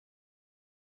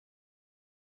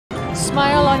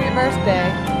smile on your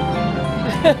birthday.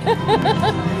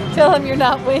 Tell him you're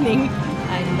not winning.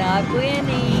 I'm not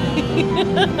winning.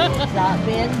 It's not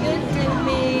been good to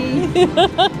me.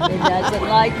 It doesn't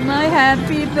like my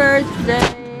happy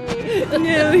birthday.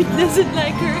 No, he doesn't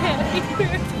like her happy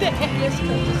birthday. Just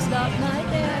 'cause it's not my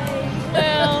day.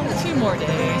 Well, 2 more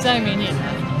days. I mean, you know,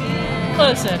 Yeah.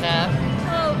 close enough.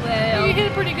 Oh well. You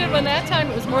hit a pretty good one that time.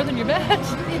 It was more than your bet.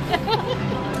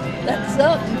 That's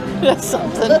something. That's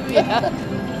something, yeah.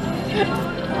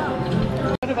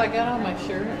 What have I got on my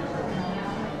shirt?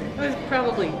 It was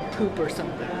probably poop or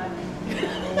something.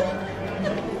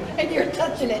 And you're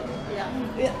touching it.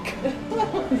 Yeah.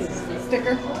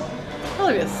 Sticker.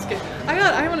 Probably a sticker.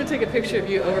 I want to take a picture of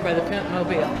you over by the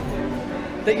Mobile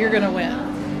that you're going to win.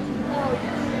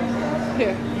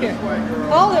 Here.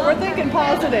 Hold it, we're thinking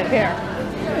positive. Here. I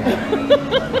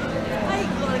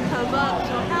ain't gonna come up,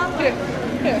 so how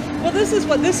Here. Well,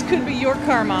 this could be your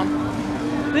car,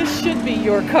 Mom. This should be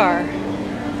your car.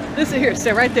 Here,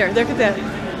 stay right there. Look at that.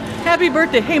 Happy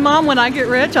birthday. Hey, Mom, when I get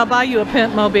rich, I'll buy you a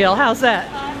Pimp Mobile. How's that?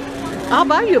 I'll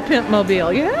buy you a Pimp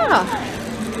Mobile. Yeah.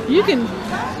 You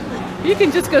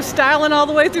can just go styling all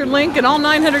the way through Link, and all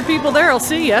 900 people there will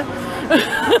see you.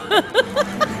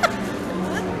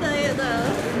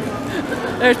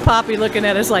 There's Poppy looking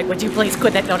at us like, would you please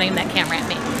quit that? Don't aim that camera at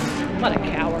me. What a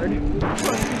coward.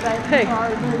 Hey,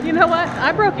 you know what?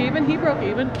 I broke even. He broke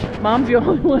even. Mom's the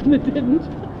only one that didn't.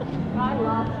 I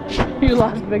lost. You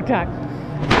lost big time.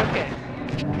 Okay.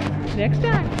 Next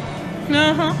time.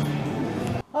 Uh-huh.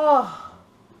 Oh.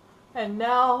 And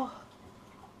now,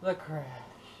 the crash.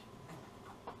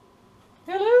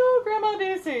 Hello, Grandma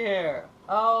Daisy here.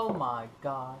 Oh my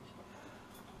gosh.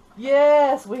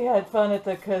 Yes, we had fun at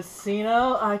the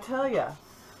casino. I tell ya,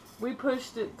 we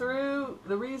pushed it through.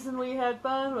 The reason we had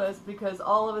fun was because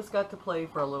all of us got to play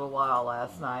for a little while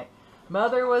last night.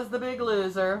 Mother was the big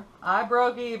loser. I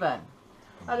broke even.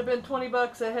 I'd have been 20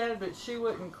 bucks ahead, but she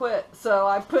wouldn't quit. So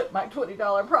I put my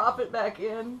 $20 profit back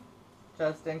in,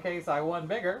 just in case I won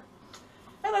bigger.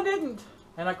 And I didn't.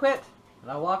 And I quit.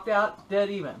 And I walked out dead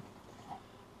even.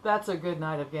 That's a good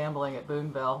night of gambling at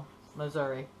Boonville,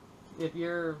 Missouri. If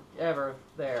you're ever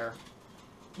there,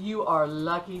 you are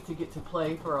lucky to get to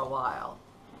play for a while.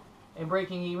 And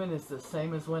breaking even is the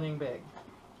same as winning big.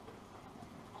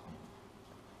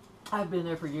 I've been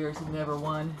there for years and never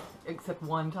won, except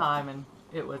one time, and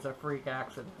it was a freak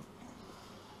accident.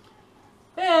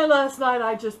 And last night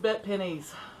I just bet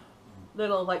pennies.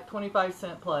 Little, like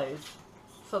 25-cent plays.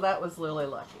 So that was really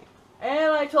lucky.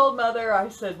 And I told Mother, I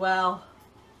said, well,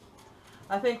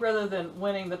 I think rather than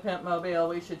winning the Pimp Mobile,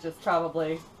 we should just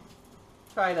probably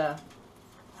try to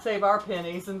save our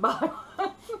pennies and buy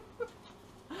one.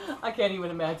 I can't even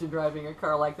imagine driving a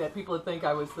car like that. People would think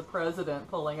I was the president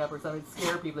pulling up or something,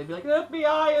 scare people. They'd be like,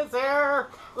 FBI is here!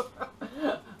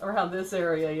 Around this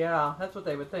area, yeah. That's what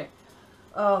they would think.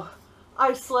 Oh,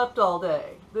 I slept all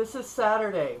day. This is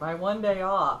Saturday, my one day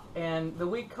off. And the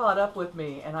week caught up with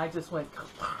me, and I just went...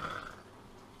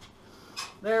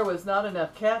 There was not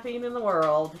enough caffeine in the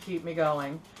world to keep me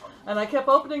going. And I kept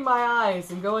opening my eyes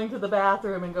and going to the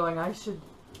bathroom and going, I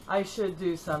should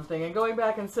do something. And going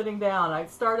back and sitting down,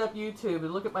 I'd start up YouTube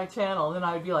and look at my channel, and then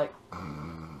I would be like,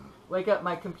 wake up,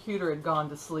 my computer had gone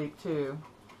to sleep too.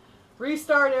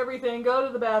 Restart everything, go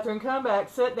to the bathroom, come back,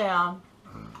 sit down.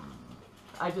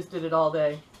 I just did it all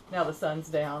day. Now the sun's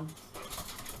down.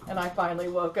 And I finally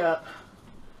woke up.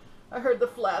 I heard the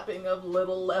flapping of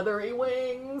little leathery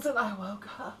wings, and I woke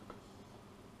up.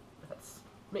 That's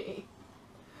me.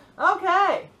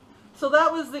 Okay, so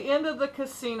that was the end of the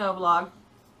casino vlog.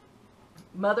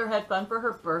 Mother had fun for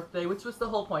her birthday, which was the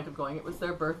whole point of going. It was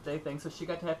their birthday thing, so she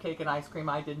got to have cake and ice cream.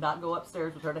 I did not go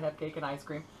upstairs with her to have cake and ice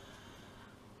cream.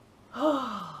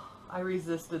 I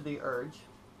resisted the urge.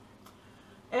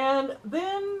 And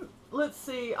then, let's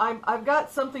see, I've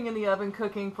got something in the oven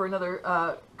cooking for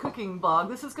another cooking vlog.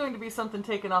 This is going to be something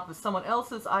taken off of someone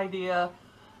else's idea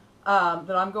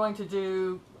that I'm going to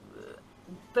do,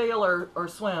 fail or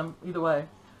swim, either way,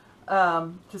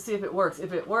 to see if it works.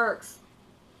 If it works,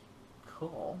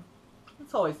 cool.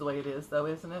 It's always the way it is, though,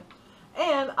 isn't it?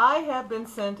 And I have been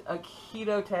sent a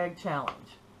keto tag challenge.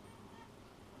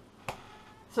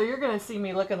 So you're going to see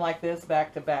me looking like this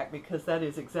back to back, because that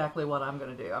is exactly what I'm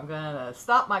going to do. I'm going to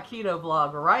stop my keto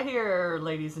vlog right here,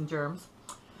 ladies and germs.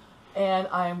 And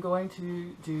I am going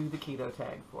to do the keto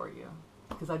tag for you,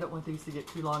 because I don't want these to get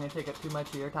too long and take up too much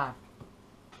of your time.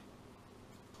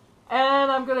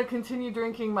 And I'm going to continue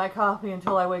drinking my coffee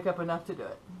until I wake up enough to do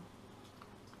it.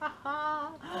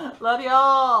 Love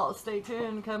y'all. Stay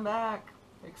tuned. Come back.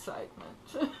 Excitement.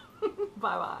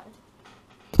 Bye-bye.